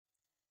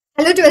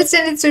Hello 12th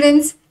standard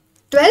students.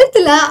 12th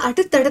ல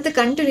அடுத்தடுத்து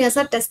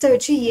கண்டினியூஸா டெஸ்ட்டை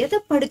வச்சு எதை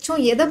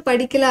படிச்சோம் எதை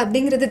படிக்கல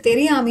அப்படிங்கிறது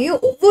தெரியாமையே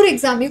ஒவ்வொரு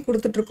எக்ஸாமையும்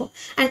கொடுத்துட்டு இருக்கோம்.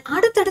 அண்ட்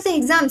அடுத்தடுத்த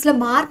எக்ஸாம்ஸ்ல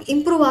மார்க்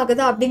இம்ப்ரூவ்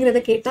ஆகுதா அப்படிங்கிறத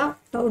கேட்டா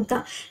டவுட்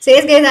தான்.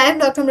 Says guys, I am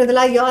Dr.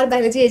 Mridula, your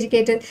biology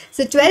educator.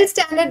 So 12th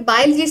standard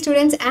biology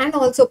students and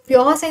also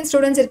pure science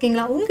students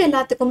இருக்கீங்களா, உங்க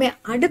எல்லாத்துக்குமே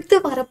அடுத்து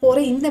வரப்போற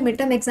இந்த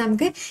மிட்டம்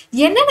எக்ஸாமுக்கு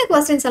என்னென்ன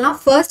கொஸ்டின்ஸ் எல்லாம்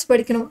ஃபர்ஸ்ட்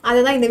படிக்கணும் அதை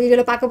தான் இந்த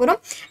வீடியோல பார்க்க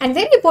போறோம். அண்ட்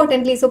வெரி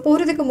இம்பார்ட்டன்ட்லி, ஸோ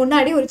போறதுக்கு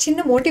முன்னாடி ஒரு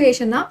சின்ன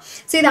மோட்டிவேஷன் தான்.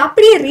 ஸோ இதை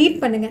அப்படியே ரீட்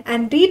பண்ணுங்க.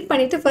 அண்ட் ரீட்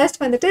பண்ணிட்டு ஃபர்ஸ்ட்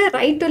வந்துட்டு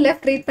ரைட் டு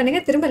லெஃப்ட் ரீட் பண்ணுங்க,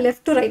 திரும்ப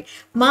லெஃப்ட் டு ரைட்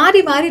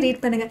மாறி மாறி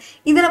ரீட் பண்ணுங்க.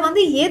 இதுல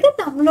வந்து எது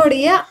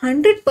நம்மளுடைய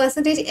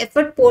 100%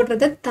 எஃபர்ட்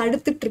போடுறதை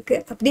தடுத்துட்டு இருக்கு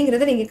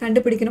அப்படிங்கிறத நீங்க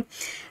கண்டுபிடிக்கணும்.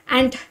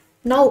 அண்ட்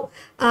நவ்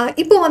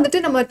இப்போ வந்துட்டு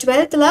நம்ம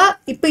 12th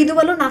இப்போ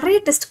இதுவரையும் நிறைய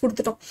டெஸ்ட்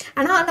கொடுத்துட்டோம்.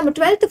 ஆனால் நம்ம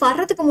 12th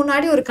வர்றதுக்கு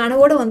முன்னாடி ஒரு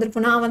கனவோடு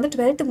வந்திருப்போம். நான் வந்து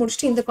 12th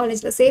முடிச்சுட்டு இந்த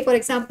காலேஜில் சே ஃபார்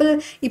எக்ஸாம்பிள்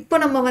இப்போ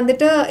நம்ம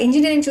வந்துட்டு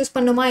இன்ஜினியரிங் சூஸ்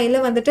பண்ணுமா இல்லை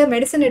வந்துட்டு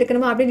மெடிசன்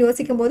எடுக்கணுமா அப்படின்னு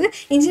யோசிக்கும் போது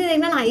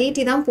இன்ஜினியரிங்னா நான்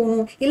ஐஐடி தான்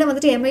போகணும், இல்லை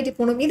வந்துட்டு எம்ஐடி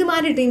போகணும், இது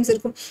மாதிரி ட்ரீம்ஸ்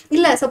இருக்கும்.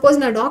 இல்லை சப்போஸ்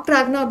நான் டாக்டர்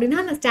ஆகணும்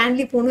அப்படின்னா நான்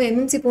ஸ்டான்லி போகணும்,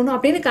 எம்எம்சி போகணும்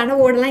அப்படின்னு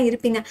கனவோடலாம்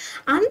இருப்பீங்க.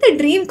 அந்த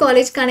ட்ரீம்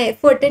காலேஜ்க்கான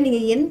எஃபர்ட்டை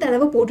நீங்கள் எந்த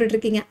அளவு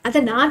போட்டுட்ருக்கீங்க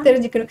அதை நான்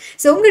தெரிஞ்சுக்கணும்.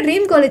 ஸோ உங்கள்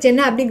ட்ரீம் காலேஜ்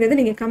என்ன அப்படிங்கிறத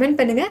நீங்கள் கமெண்ட்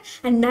பண்ணுங்கள்.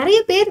 அண்ட் நிறைய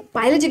பேர்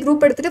பயாலஜி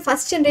குரூப் எடுத்துட்டு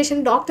ஃபர்ஸ்ட்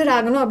ஜென்ரேஷன் டாக்டர்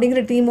ஆகணும்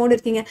அப்படிங்கிற ட்ரீமோடு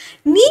இருக்கீங்க.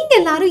 நீங்க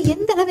எல்லாரும்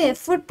எந்த அளவு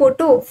எஃபர்ட்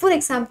போட்டு ஒவ்வொரு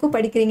எக்ஸாமுக்கும்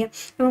படிக்கிறீங்க.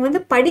 நம்ம வந்து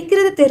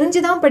படிக்கிறது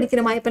தெரிஞ்சுதான்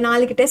படிக்கிறோமா? இப்போ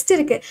நாளைக்கு டெஸ்ட்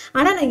இருக்கு,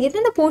 ஆனால் நான்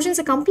என்னென்ன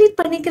போர்ஷன்ஸை கம்ப்ளீட்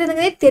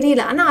பண்ணிக்கிறதுங்கிறதே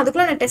தெரியல, ஆனால்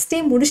அதுக்குள்ள நான்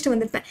டெஸ்ட்டே முடிச்சுட்டு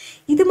வந்திருப்பேன்.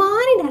 இது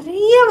மாதிரி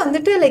நிறைய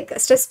வந்துட்டு லைக்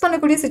ஸ்ட்ரெஸ்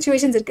பண்ணக்கூடிய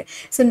சுச்சுவேஷன்ஸ் இருக்கு.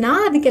 ஸோ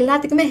நான் அதுக்கு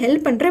எல்லாத்துக்குமே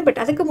ஹெல்ப் பண்றேன்.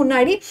 பட் அதுக்கு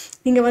முன்னாடி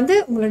நீங்க வந்து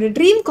உங்களோட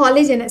ட்ரீம்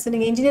காலேஜ் என்ன, ஸோ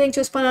நீங்க இன்ஜினியரிங்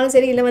சூஸ் பண்ணாலும்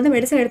சரி இல்லை வந்து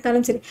மெடிசன்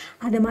எடுத்தாலும் சரி,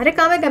 அதை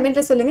மறக்காம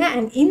கமெண்ட்ல சொல்லுங்க.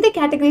 அண்ட் இந்த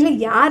கேட்டகரியில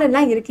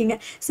யாரெல்லாம் இருக்கீங்க,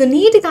 ஸோ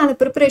நீட்டுக்கான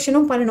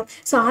ப்ரிப்பரேஷனும் பண்ணணும்.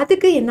 ஸோ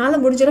அதுக்கு என்னால்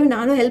முடிஞ்சளவு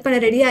நானும் ஹெல்ப் பண்ண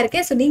ரெடியாக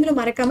இருக்கேன். ஸோ நீங்களும்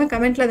மறக்காம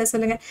கமெண்ட்ல அதை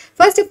சொல்லுங்க.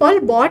 First of all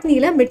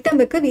பாட்னியில் mid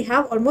டர்முக்கு we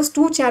have almost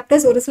 2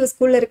 chapters ஒரு சில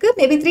ஸ்கூலில் இருக்கு.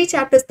 மேபி 3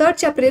 chapters, 3rd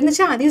chapter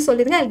இருந்துச்சு அதையும்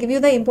சொல்லிடுங்க. I'll give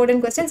you the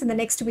important questions in the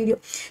next video.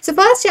 So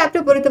first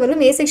chapter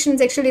பொறுத்தவரைக்கும் A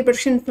section sexual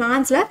reproduction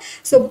பிளான்ஸ்ல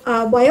so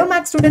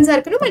bio maths ஸ்டூடெண்ட்ஸாக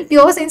இருக்கட்டும் and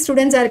pure science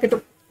ஸ்டூடெண்ட்ஸாக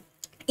இருக்கட்டும்,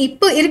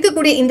 இப்போ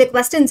இருக்கக்கூடிய இந்த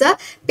கொஸ்டின்ஸை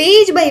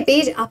பேஜ் பை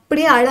பேஜ்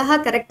அப்படியே அழகாக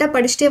கரெக்டாக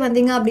படிச்சுட்டே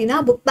வந்தீங்க அப்படின்னா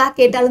புக் பேக்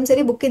கேட்டாலும்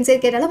சரி புக்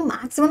இன்சைட் கேட்டாலும்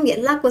மேக்ஸிமம்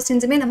எல்லா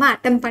கொஸ்டின்ஸுமே நம்ம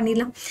அட்டம்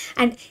பண்ணிடலாம்.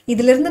 அண்ட்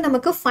இதுலேருந்து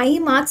நமக்கு 5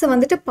 மார்க்ஸை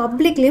வந்துட்டு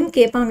பப்ளிக்லேயும்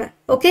கேட்பாங்க.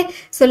 ஓகே,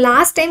 ஸோ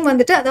லாஸ்ட் டைம்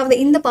வந்துட்டு அதாவது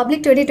இந்த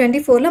பப்ளிக்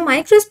 2024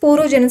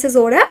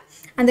 மைக்ரோஸ்போரோஜெனசிஸோட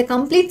அந்த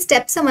கம்ப்ளீட்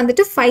ஸ்டெப்ஸை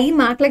வந்துட்டு 5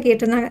 மார்க்கில்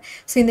கேட்டிருந்தாங்க.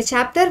 ஸோ இந்த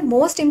chapter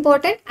most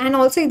important. And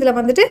also இதில்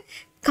வந்துட்டு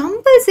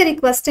கம்பல்சரி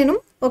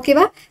கொஸ்டினும்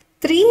ஓகேவா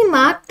 3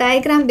 mark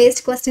diagram based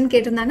question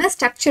கேட்டிருந்தாங்க,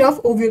 structure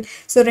of ovule.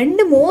 So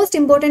 2 most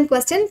important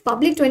question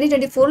public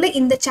 2024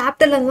 இந்த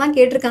சாப்டர்ல தான்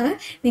கேட்டிருக்காங்க.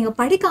 நீங்கள்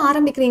படிக்க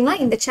ஆரம்பிக்கிறீங்களா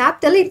இந்த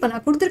சாப்டர்ல இப்போ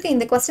நான் கொடுத்துருக்க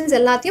இந்த கொஸ்டின்ஸ்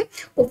எல்லாத்தையும்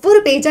ஒவ்வொரு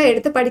பேஜாக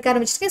எடுத்து படிக்க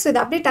ஆரம்பிச்சிருக்கேன். ஸோ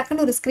இது அப்படியே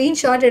டக்குன்னு ஒரு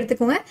ஸ்க்ரீன்ஷாட்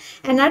எடுத்துக்கோங்க.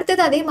 அண்ட்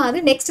அடுத்தது அதே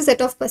மாதிரி next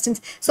set of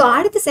questions. So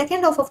அடுத்த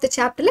செகண்ட் ஆஃப் த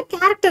சாப்டர்ல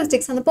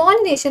கேரக்டரிஸ்டிக்ஸ், அந்த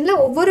பாலினேஷன்ல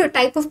ஒவ்வொரு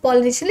டைப் ஆஃப்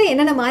பாலினேஷன்ல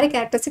என்னென்ன மாதிரி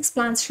கேரக்டரிஸ்டிக்ஸ்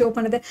பிளான்ஸ் ஷோ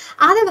பண்ணுது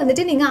அதை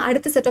வந்துட்டு நீங்கள்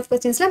அடுத்த செட் ஆஃப்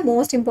கொஸ்டின்ஸ்ல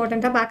மோஸ்ட்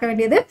இம்பார்ட்டண்ட்டாக பார்க்க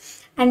வேண்டியது.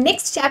 அண்ட்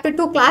நெக்ஸ்ட் சாப்டர்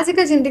 2 கிளாசிக்கல்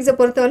ஜெனடிக்ஸை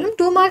பொறுத்தவரைக்கும்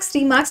 2 marks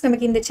 3 marks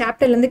நமக்கு இந்த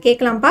சாப்டர்லேருந்து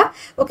கேட்கலாம்ப்பா.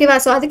 ஓகேவா?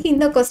 ஸோ அதுக்கு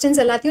இந்த கொஸ்டின்ஸ்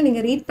எல்லாத்தையும்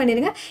நீங்கள் ரீட்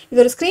பண்ணிடுங்க. இது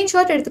ஒரு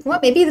ஸ்க்ரீன்ஷாட் எடுத்துக்கோங்க.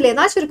 மேபி இதில்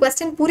ஏதாச்சும் ஒரு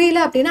கொஸ்டின் புரியல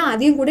அப்படின்னா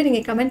அதையும் கூட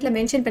நீங்கள் கமெண்ட்டில்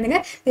மென்ஷன் பண்ணுங்க.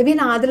 மேபி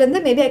நான்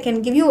அதுலேருந்து maybe I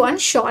can give you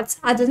 1 shorts,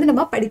 அதுலேருந்து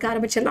நம்ம படிக்க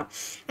ஆரம்பிச்சிடலாம்.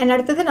 அண்ட்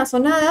அடுத்தது நான்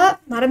சொன்னதை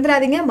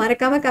மறந்துடாதீங்க,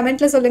 மறக்காமல்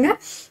கமெண்ட்டில் சொல்லுங்கள்.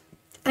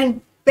 And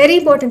very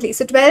importantly,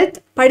 so 12th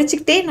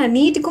படிச்சுக்கிட்டே நான்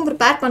நீட்டுக்கும்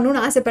ப்ரிப்பேர்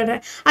பண்ணணும்னு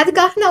ஆசைப்படுறேன்.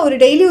 அதுக்காக நான் ஒரு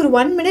டெய்லி ஒரு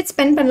 1 minute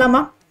ஸ்பெண்ட்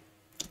பண்ணலாமா?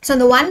 ஸோ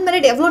அந்த 1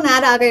 minute எவ்வளோ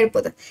நேரம் ஆக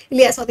இருப்போது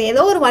இல்லையா? ஸோ அது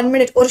ஏதோ ஒரு 1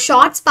 minute ஒரு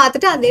ஷார்ட்ஸ்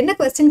பார்த்துட்டு அது என்ன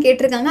கொஸ்டின்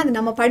கேட்டிருக்காங்க, அது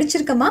நம்ம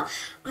படிச்சிருக்கோமா,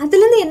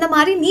 அதுலேருந்து என்ன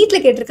மாதிரி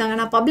நீட்டில் கேட்டிருக்காங்க,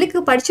 நான்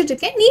பப்ளிக்கு படிச்சுட்டு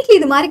இருக்கேன் நீட்டில்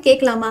இது மாதிரி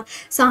கேட்கலாமா?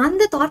 ஸோ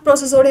அந்த தாட்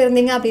ப்ராசஸோடு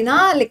இருந்தீங்க அப்படின்னா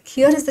like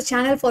here is the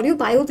channel for you,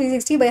 bio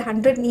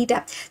 360/100 NEET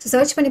app. So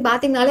search பண்ணி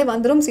பார்த்தீங்கனாலே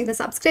வந்துடும். ஸோ இதை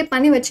சப்ஸ்கிரைப்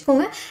பண்ணி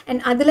வச்சுக்கோங்க.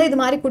 அண்ட் அதில் இது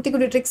மாதிரி குட்டி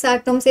குட்டி ட்ரிக்ஸ்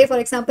ஆகட்டும், சே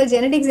ஃபார் எக்ஸாம்பிள்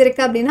ஜெனடிக்ஸ்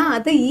இருக்குது அப்படின்னா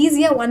அது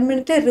ஈஸியாக 1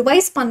 minute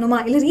ரிவைஸ்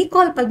பண்ணுமா இல்லை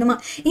ரீகால் பண்ணுமா,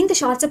 இந்த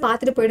ஷார்ட்ஸை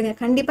பார்த்துட்டு போயிடுங்க.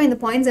 கண்டிப்பாக இந்த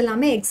பாயிண்ட்ஸ்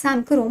எல்லாமே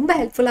எக்ஸாமுக்கு ரொம்ப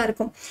ஹெல்ப்ஃபுல்லாக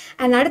இருக்கும்.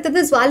 அண்ட் அடுத்தது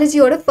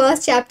ஜுவாலஜியோட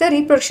ஃபர்ஸ்ட் சாப்டர்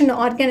ரீப்ரொடக்ஷன்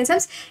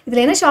ஆர்கானிசம்ஸ்.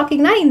 இதில் என்ன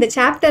ஷாக்கிங்னா இந்த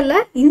சாப்டரில்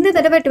இந்த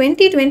தடவை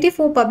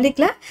 2024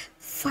 பப்ளிக்ல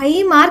 5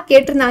 mark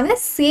கேட்டிருந்தாங்க.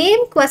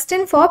 Same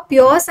question for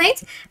pure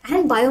science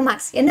and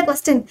bio maths. என்ன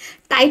கொஸ்டின்?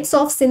 Types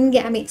of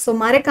சின்கேமி. ஸோ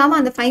மறக்காமல்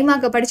அந்த 5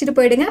 mark படிச்சுட்டு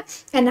போயிடுங்க.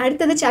 அண்ட்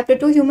அடுத்தது சாப்டர்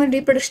 2 ஹியூமன்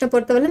ரீப்ரொடக்ஷனை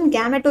பொறுத்தவரை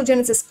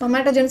கேமெட்டோஜெனசிஸ்,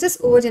 ஸ்பெர்மாட்டோஜெனசிஸ்,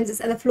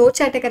 ஓவஜெனசிஸ், அந்த ஃப்ளோ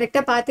சார்ட்டை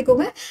கரெக்டாக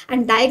பார்த்துக்கோங்க.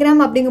 அண்ட்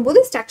டயக்ராம்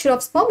அப்படிங்கும்போது structure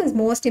of sperm is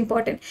most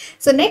important.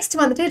 So next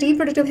வந்துட்டு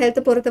ரீப்ரொடக்டிவ்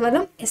ஹெல்த்தை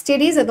பொறுத்தவரை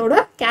எஸ்டிடிஸ், அதோட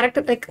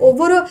கேரக்டர் லைக்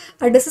ஒவ்வொரு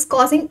டிசீஸ்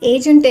காசிங்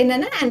ஏஜென்ட்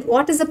என்னென்ன and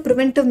what is a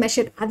preventive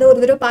measure அதை ஒரு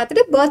தடவை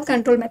பார்த்துட்டு பர்த்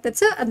கண்ட்ரோல்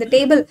மெத்தட்ஸ் அந்த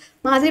டேபிள்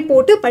மாதிரி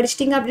போட்டு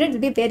படிச்சிட்டிங்க அப்படின்னா it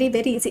will be very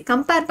very easy.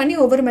 Compare பண்ணி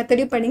ஒவ்வொரு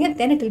மெத்தடையும் பண்ணிங்க,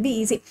 then it will be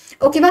easy.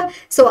 ஓகேவா?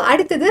 ஸோ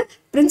அடுத்தது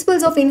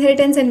principles of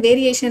inheritance and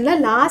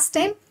வேரியேஷனில் last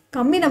time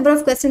கம்மி நம்பர்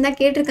ஆஃப் கொஸ்டின் தான்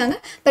கேட்டிருக்காங்க.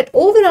 பட்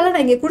ஓவராலாக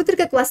நான் இங்கே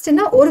கொடுத்துருக்க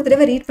கொஸ்டின்னா ஒரு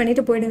தடவை ரீட்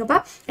பண்ணிட்டு போயிடுங்கப்பா.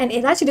 அண்ட்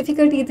ஏதாச்சும்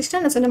டிஃபிகல்ட்டி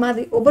இருந்துச்சுன்னா நான் சொன்ன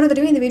மாதிரி ஒவ்வொரு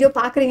தடவையும் இந்த வீடியோ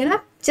பார்க்குறீங்கன்னா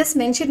just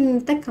mention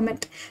in the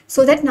comment.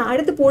 So that நான்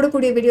அடுத்து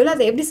போடக்கூடிய வீடியோவில்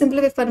அதை எப்படி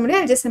சிம்பிளிஃபை பண்ண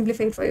முடியும், I just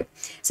simplify for you.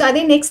 So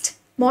அதே next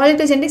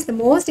molecular genetics the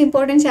most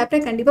important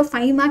chapter. கண்டிப்பாக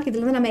 5 மார்க்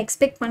இதில் வந்து நம்ம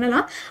எக்ஸ்பெக்ட்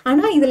பண்ணலாம்.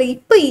 ஆனால் இதில்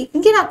இப்போ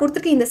இங்கே நான்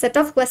கொடுத்துருக்க இந்த செட்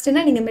ஆஃப்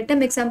கொஸ்டினை நீங்கள்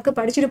மிட்டம் எக்ஸாமுக்கு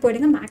படிச்சுட்டு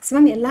போயிடுங்க.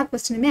 மேக்ஸிமம் எல்லா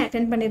கொஸ்டினுமே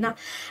அட்டென்ட் பண்ணிடலாம்.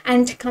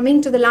 And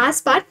coming to the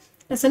last part,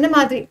 நான் சொன்ன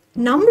மாதிரி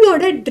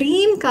நம்மளோட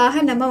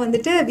ட்ரீம்காக நம்ம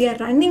வந்துட்டு we are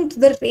running to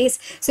the race.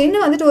 So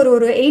இன்னும் வந்துட்டு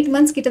ஒரு 8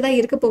 months கிட்ட தான்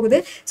இருக்க போகுது.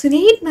 ஸோ இந்த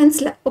 8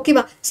 monthsல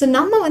ஓகேவா, ஸோ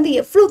நம்ம வந்து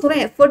எவ்வளோ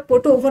தூரம் எஃபர்ட்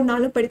போட்டு ஒவ்வொரு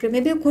நாளும் படிக்கிறோம்.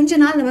 மேபி கொஞ்ச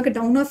நாள் நமக்கு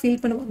டவுனாக ஃபீல்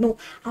பண்ணுவோம்.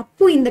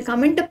 அப்போ இந்த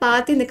கமெண்ட்டை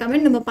பார்த்து இந்த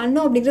கமெண்ட் நம்ம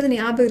பண்ணோம் அப்படிங்கிறது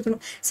ஞாபகம்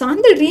இருக்கணும். ஸோ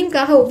அந்த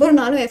ட்ரீம்காக ஒவ்வொரு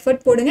நாளும்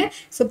எஃபர்ட் போடுங்க.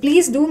 ஸோ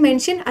ப்ளீஸ் டூ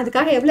மென்ஷன்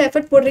அதுக்காக எவ்வளோ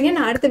எஃபர்ட் போடுறீங்க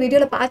நான் அடுத்த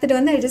வீடியோவில் பார்த்துட்டு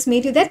வந்து I just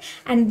meet you that.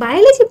 And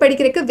biology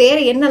படிக்கிறதுக்கு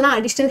வேறு என்னெல்லாம்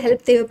அடிஷ்னல்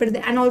ஹெல்ப்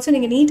தேவைப்படுது, அண்ட் ஆல்சோ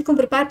நீங்கள்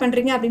நீட்டுக்கும் ப்ரிப்பேர்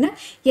பண்ணுறீங்க அப்படின்னா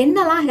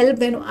என்னெல்லாம் ஹெல்ப்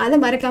வேணும் அதை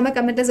மறக்காம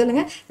கமெண்ட்ல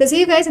சொல்லுங்க. So see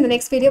you guys in the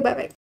next video. Bye bye.